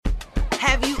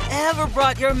Have you ever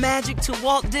brought your magic to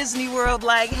Walt Disney World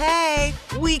like, hey,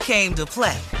 we came to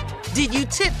play? Did you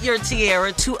tip your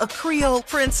tiara to a Creole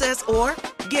princess or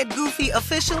get goofy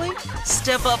officially?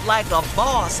 Step up like a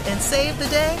boss and save the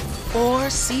day? Or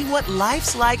see what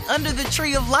life's like under the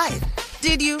tree of life?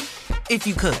 Did you? If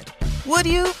you could. Would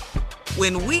you?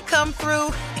 When we come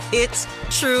through, it's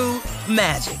true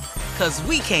magic. 'Cause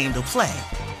we came to play.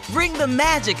 Bring the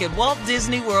magic at Walt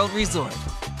Disney World Resort.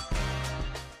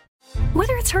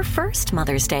 Whether it's her first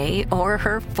Mother's Day or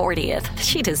her 40th,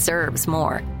 she deserves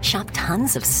more. Shop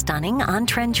tons of stunning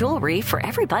on-trend jewelry for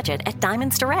every budget at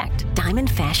Diamonds Direct. Diamond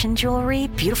fashion jewelry,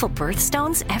 beautiful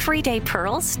birthstones, everyday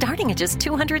pearls starting at just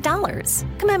 $200.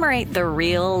 Commemorate the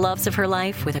real loves of her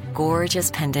life with a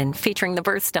gorgeous pendant featuring the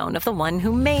birthstone of the one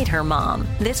who made her mom.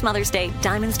 This Mother's Day,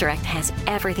 Diamonds Direct has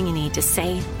everything you need to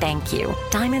say thank you.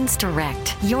 Diamonds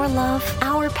Direct. Your love,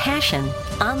 our passion.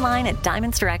 Online at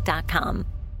diamondsdirect.com.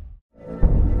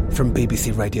 From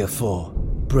BBC Radio 4,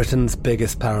 Britain's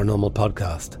biggest paranormal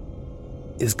podcast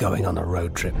is going on a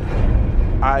road trip.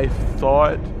 I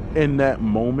thought in that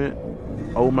moment,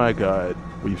 oh my God,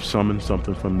 we've summoned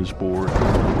something from this board.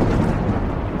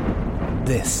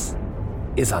 This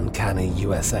is Uncanny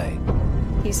USA.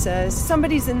 He says,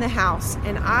 somebody's in the house,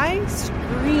 and I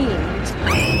screamed.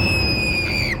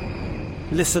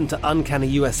 Listen to Uncanny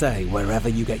USA wherever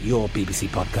you get your BBC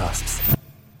podcasts,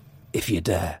 if you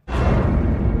dare.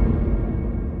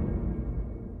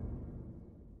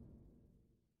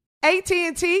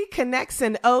 AT&T connects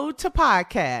an ode to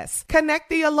podcasts.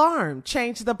 Connect the alarm.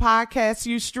 Change the podcast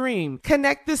you stream.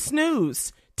 Connect the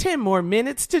snooze. 10 more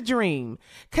minutes to dream.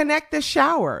 Connect the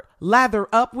shower. Lather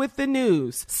up with the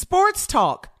news. Sports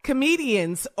talk,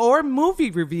 comedians, or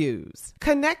movie reviews.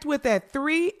 Connect with that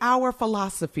 3-hour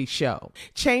philosophy show.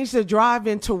 Change the drive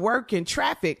into work in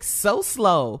traffic so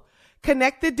slow.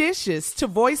 Connect the dishes to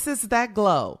voices that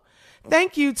glow.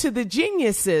 Thank you to the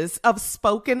geniuses of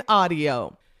spoken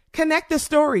audio. Connect the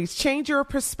stories, change your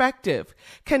perspective.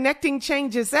 Connecting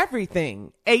changes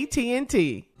everything.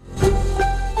 AT&T.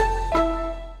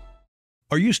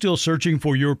 Are you still searching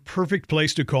for your perfect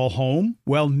place to call home?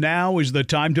 Well, now is the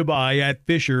time to buy at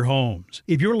Fisher Homes.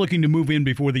 If you're looking to move in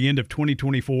before the end of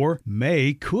 2024,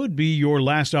 May could be your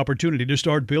last opportunity to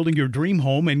start building your dream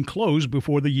home and close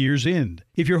before the year's end.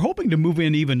 If you're hoping to move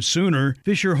in even sooner,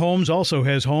 Fisher Homes also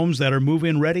has homes that are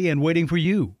move-in ready and waiting for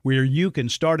you, where you can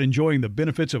start enjoying the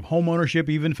benefits of homeownership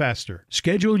even faster.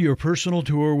 Schedule your personal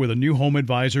tour with a new home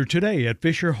advisor today at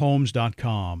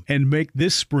FisherHomes.com and make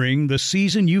this spring the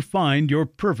season you find your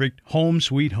perfect home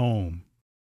sweet home.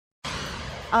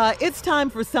 It's time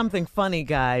for something funny,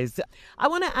 guys. I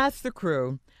want to ask the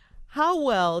crew, how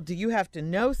well do you have to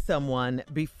know someone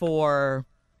before...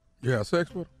 You have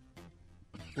sex with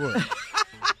them? What?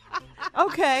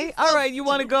 Okay, all right, you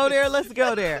want to go there? Let's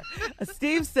go there.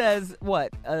 Steve says,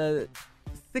 what,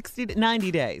 60 to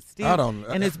 90 days? Steve, I don't know.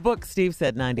 In his book, Steve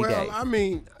said 90 days. Well, I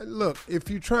mean, look, if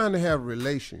you're trying to have a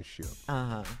relationship,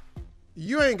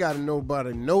 you ain't got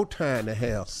nobody no time to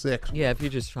have sex with. Yeah, if you're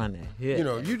just trying to hit. You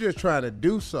know, you're just trying to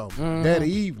do something that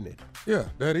evening. Yeah,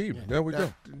 that evening. There we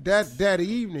go. That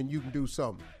evening you can do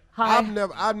something. I've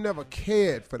never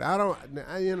cared for that.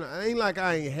 I ain't like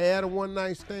I ain't had a one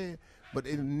night stand, but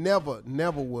it never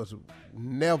was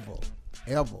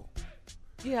ever.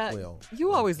 Yeah,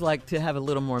 you always like to have a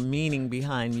little more meaning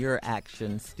behind your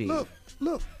actions, Steve.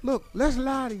 Look, let's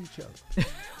lie to each other.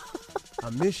 I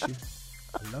miss you.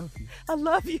 I love you. I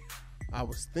love you. I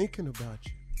was thinking about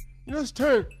you. Let's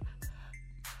turn.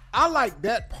 I like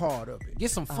that part of it.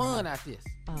 Get some fun out this.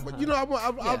 But you know,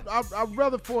 I'd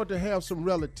rather for it to have some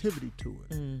relativity to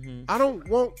it. Mm-hmm. I don't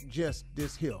want just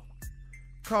this here.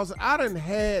 Cause I done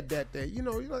had that. You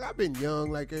know, I've been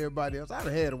young like everybody else. I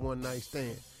done had a one night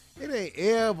stand. It ain't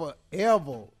ever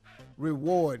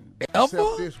rewarding.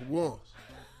 Except this once.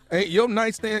 Ain't your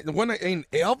nightstand one that ain't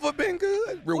ever been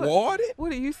good? Rewarded?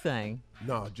 What are you saying?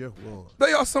 No, just once.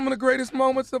 They are some of the greatest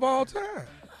moments of all time.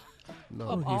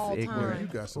 No, he's ignorant. You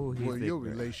got some. Your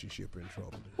relationship in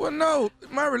trouble. Well, no,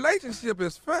 my relationship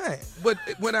is fine. But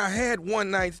when I had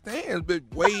one night stands, but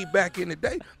way back in the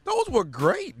day, those were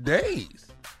great days.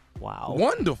 Wow.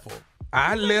 Wonderful.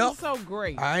 I left. So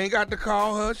great. I ain't got to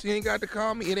call her. She ain't got to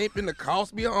call me. It ain't been to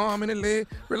cost me an arm and a leg.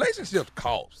 Relationships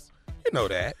cost. You know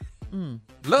that.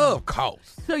 Love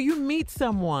costs. So you meet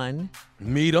someone.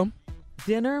 Meet them.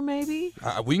 Dinner, maybe?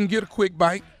 We can get a quick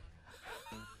bite.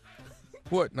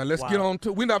 What? Now let's get on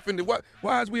to. We're not finna. What?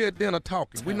 Why is we at dinner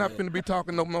talking? We're not finna be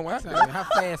talking no more. How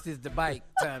fast is the bite?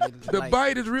 The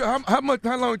bite is real. How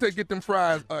long it take to get them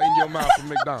fries in your mouth from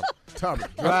McDonald's? Tommy,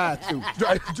 drive through.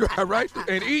 Dry right through.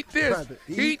 And eat this.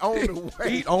 Eat on the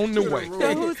way. Eat on the way.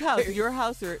 So whose house? Your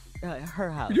house or her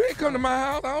house? You ain't come to my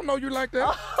house. I don't know you like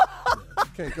that. You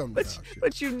can't come to my house.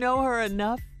 But you know her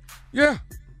enough? Yeah.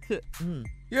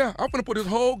 Yeah, I'm finna put this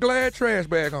whole Glad trash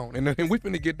bag on, and then we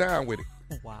finna get down with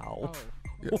it. Wow.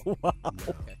 Yeah. Wow.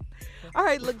 All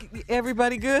right, look,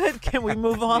 everybody good? Can we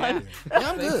move on? Yeah,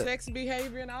 I'm good. Sex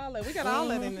behavior and all that. We got all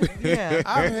that in there.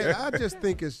 Yeah. I just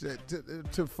think it's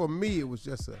for me it was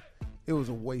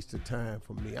a waste of time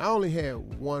for me. I only had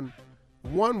one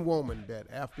woman that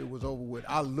after it was over with,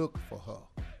 I looked for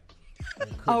her.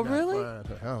 And could not really? Find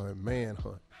her. I was a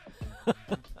manhunt.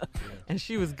 And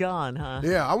she was gone, huh?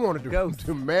 Yeah, I wanted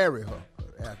to marry her.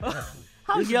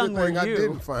 How This young is the thing were I you?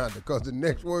 didn't find her because the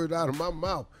next word out of my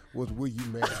mouth was, "Will you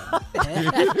marry me?"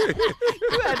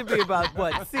 You had to be about,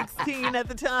 what, 16 at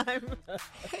the time?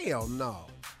 Hell no.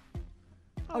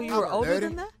 Oh, you were older 30.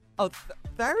 than that? Oh,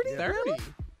 30? 30.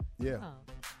 Yeah.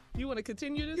 You want to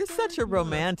continue this? You're such a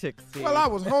romantic, Steve. Well, I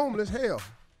was homeless hell.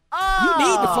 Oh, You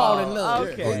need to fall in love.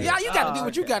 okay. Yeah, you got to do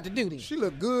what you got to do then. She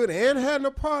looked good and had an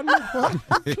apartment. What?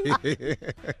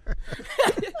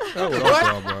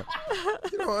 What?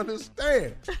 You don't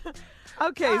understand.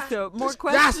 Okay, so more This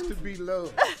questions? got to be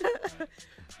love.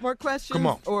 More questions? Come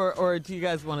on. Or do you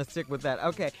guys want to stick with that?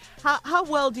 Okay. How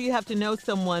well do you have to know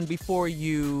someone before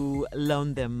you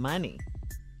loan them money?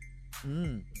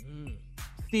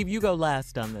 Steve, you go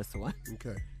last on this one.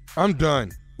 Okay. I'm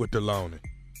done with the loaning.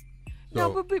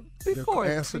 No, So- but before,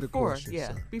 Answer the question, yeah,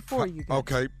 sir. before you go.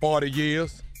 Okay, 40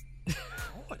 years.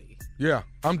 40. Yeah,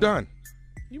 I'm done.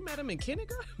 You met him in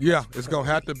kindergarten? Yeah, it's gonna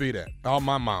have to be that. All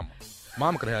my mama.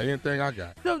 Mama can have anything I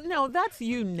got. So no, that's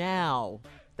you now.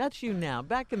 That's you now.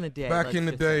 Back in the day. Back let's in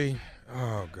the just say. day,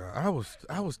 oh God,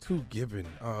 I was too giving.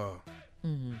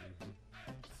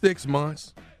 6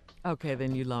 months. Okay,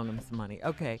 then you loan them some money.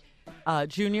 Okay,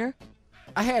 Junior,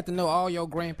 I had to know all your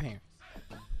grandparents.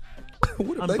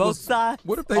 What if on they both was- sides.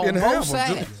 What if they On didn't both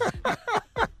have them? sides.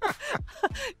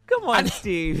 Come on,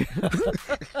 Steve.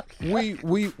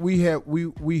 We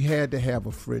had to have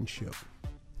a friendship.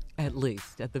 At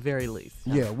least, at the very least.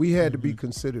 Yeah, we had to be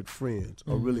considered friends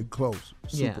or really close,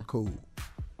 super Yeah. cool.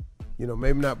 You know,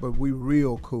 maybe not, but we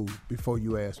real cool before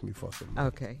you ask me for some money.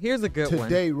 Okay, here's a good one.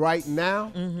 Today, right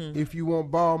now, if you want to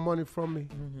borrow money from me,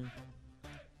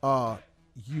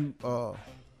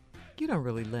 You don't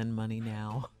really lend money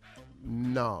now.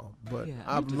 no, but Yeah.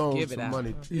 I've just loaned give it some out.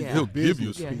 money. Yeah. He'll give you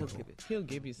business Yeah, he'll people, give it. He'll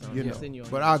give you some. You He'll know, send you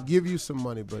but I'll give you some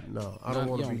money, but no, I don't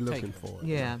No, want to you be don't looking take it. for it.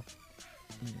 Yeah.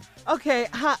 Okay,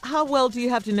 how well do you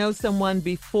have to know someone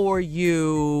before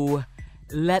you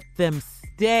let them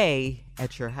stay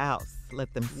at your house?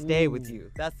 Let them stay with you.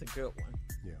 That's a good one.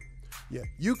 Yeah,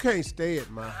 you can't stay at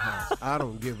my house. I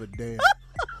don't give a damn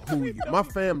who you. My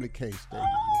family can't stay with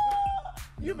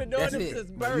me. You've been doing That's this it. since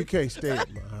No, birth. you can't stay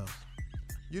at my house.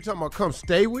 You talking about come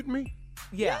stay with me?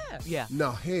 Yeah, yeah.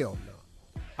 No, hell no.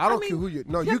 I don't care who you.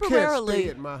 No, you can't temporarily- stay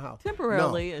at my house.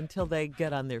 Temporarily until they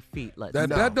get on their feet. Let's That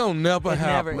say. that don't never It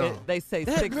happen. never. No. They say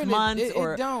That 6 really- months it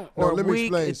or don't. No, or a let me week.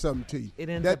 explain something to you. it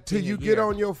ends That up till being you a get year.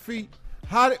 on your feet.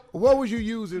 What was you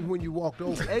using when you walked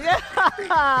over?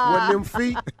 When them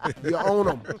feet, you own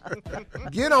them.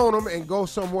 Get on them and go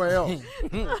somewhere else.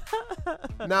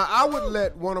 Now, I would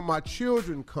let one of my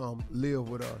children come live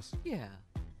with us. Yeah.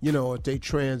 You know, if they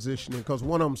transitioning, because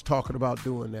one of them's talking about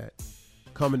doing that,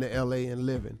 coming to L.A. and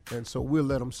living. And so we'll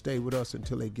let them stay with us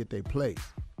until they get their place.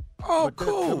 Oh, But they're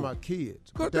cool. my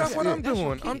kids. Good, But that's what it. I'm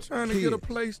doing. I'm trying to get a Kids.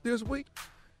 place this week.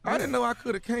 I didn't know I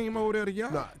could have came over there to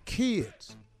y'all. Nah,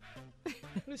 kids.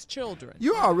 His children.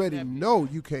 You already know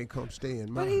you can't come stay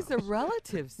in my But he's a house.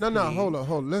 relative. No, Steve. hold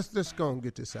on. Let's go and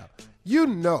get this out. You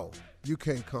know you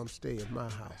can't come stay at my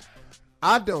house.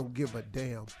 I don't give a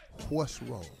damn what's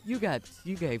wrong. You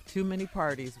gave too many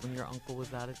parties when your uncle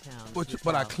was out of town.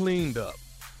 But I cleaned up.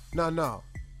 No.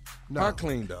 I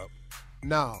cleaned up.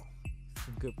 No.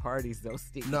 Some good parties though,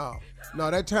 Steve. No.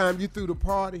 That time you threw the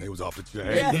party It was off the chain.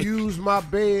 and used my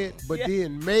bed, but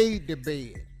then made the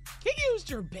bed. He used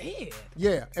your bed.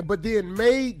 Yeah, but then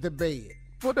made the bed.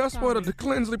 Well, that's what the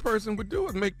cleansly person would do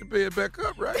is make the bed back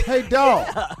up, right? Hey, dog,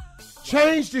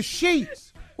 change the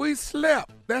sheets. We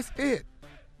slept. That's it.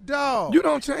 Dog. You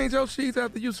don't change your sheets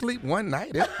after you sleep one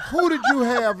night. Who did you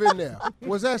have in there?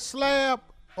 Was that Slab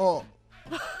or...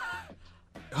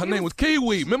 Her name was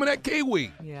Kiwi. Remember that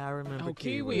Kiwi? Yeah, I remember. Oh,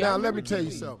 Kiwi. Now, I let me remember tell you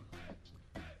Kiwi. something.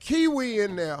 Kiwi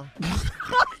in there,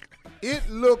 it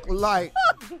looked like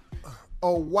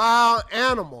a wild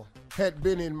animal had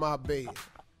been in my bed.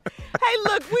 Hey,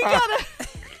 look, we gotta.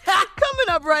 Coming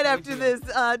up right after this,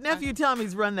 nephew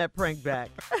Tommy's run that prank back.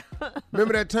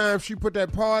 Remember that time she put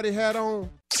that party hat on?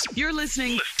 You're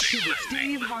listening to the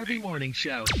Steve Harvey Morning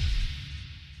Show.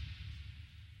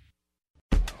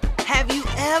 Have you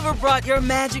ever brought your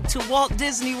magic to Walt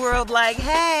Disney World like,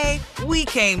 hey, we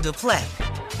came to play?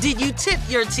 Did you tip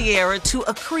your tiara to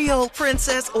a Creole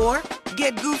princess or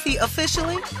get goofy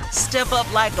officially? Step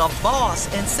up like a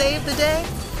boss and save the day?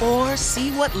 Or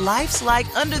see what life's like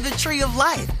under the tree of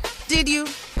life? Did you?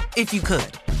 If you could.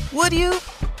 Would you?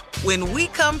 When we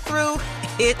come through,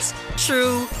 it's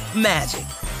true magic.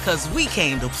 'Cause we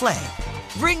came to play.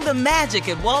 Bring the magic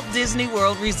at Walt Disney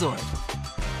World Resort.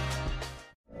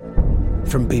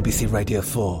 From BBC Radio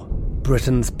 4,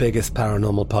 Britain's biggest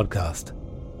paranormal podcast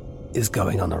is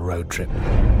going on a road trip.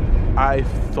 I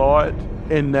thought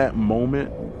in that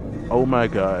moment, oh my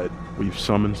God, we've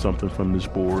summoned something from this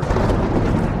board.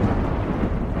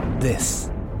 This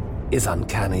is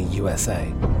Uncanny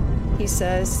USA. He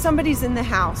says, somebody's in the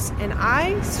house, and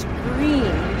I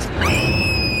screamed.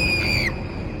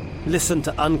 Listen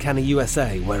to Uncanny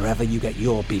USA wherever you get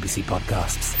your BBC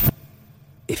podcasts,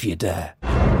 if you dare.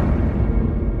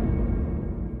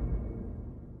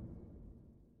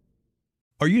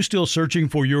 Are you still searching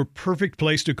for your perfect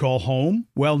place to call home?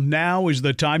 Well, now is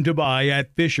the time to buy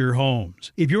at Fisher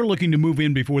Homes. If you're looking to move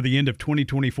in before the end of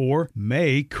 2024,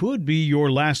 May could be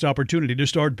your last opportunity to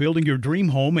start building your dream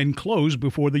home and close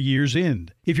before the year's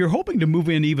end. If you're hoping to move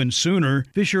in even sooner,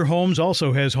 Fisher Homes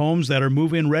also has homes that are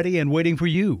move-in ready and waiting for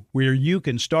you, where you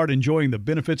can start enjoying the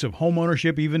benefits of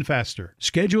homeownership even faster.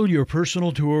 Schedule your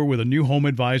personal tour with a new home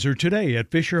advisor today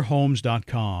at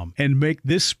FisherHomes.com and make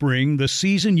this spring the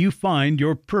season you find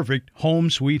your perfect home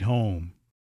sweet home.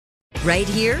 Right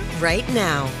here, right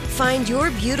now. Find your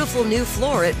beautiful new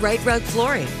floor at Right Rug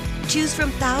Flooring. Choose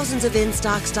from thousands of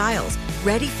in-stock styles,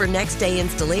 ready for next day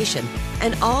installation,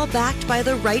 and all backed by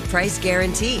the right price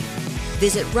guarantee.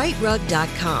 Visit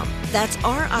rightrug.com. That's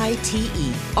RITERUG.com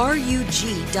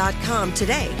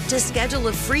today to schedule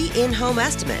a free in-home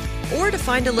estimate or to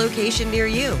find a location near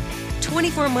you.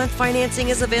 24-month financing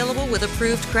is available with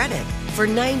approved credit. For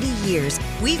 90 years,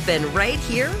 we've been right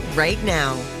here, right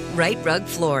now. Right Rug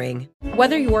Flooring.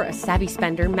 Whether you're a savvy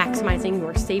spender maximizing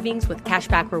your savings with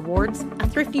cashback rewards, a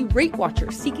thrifty rate watcher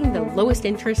seeking the lowest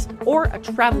interest, or a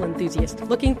travel enthusiast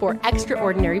looking for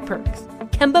extraordinary perks,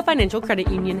 Kemba Financial Credit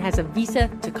Union has a visa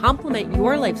to complement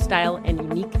your lifestyle and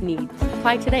unique needs.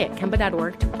 Apply today at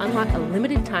Kemba.org to unlock a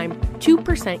limited time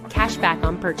 2% cash back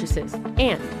on purchases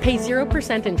and pay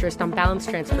 0% interest on balance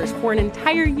transfers for an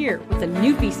entire year with a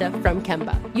new visa from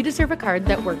Kemba. You deserve a card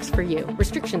that works for you.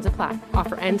 Restrictions apply.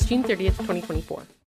 Offer ends June 30th, 2024.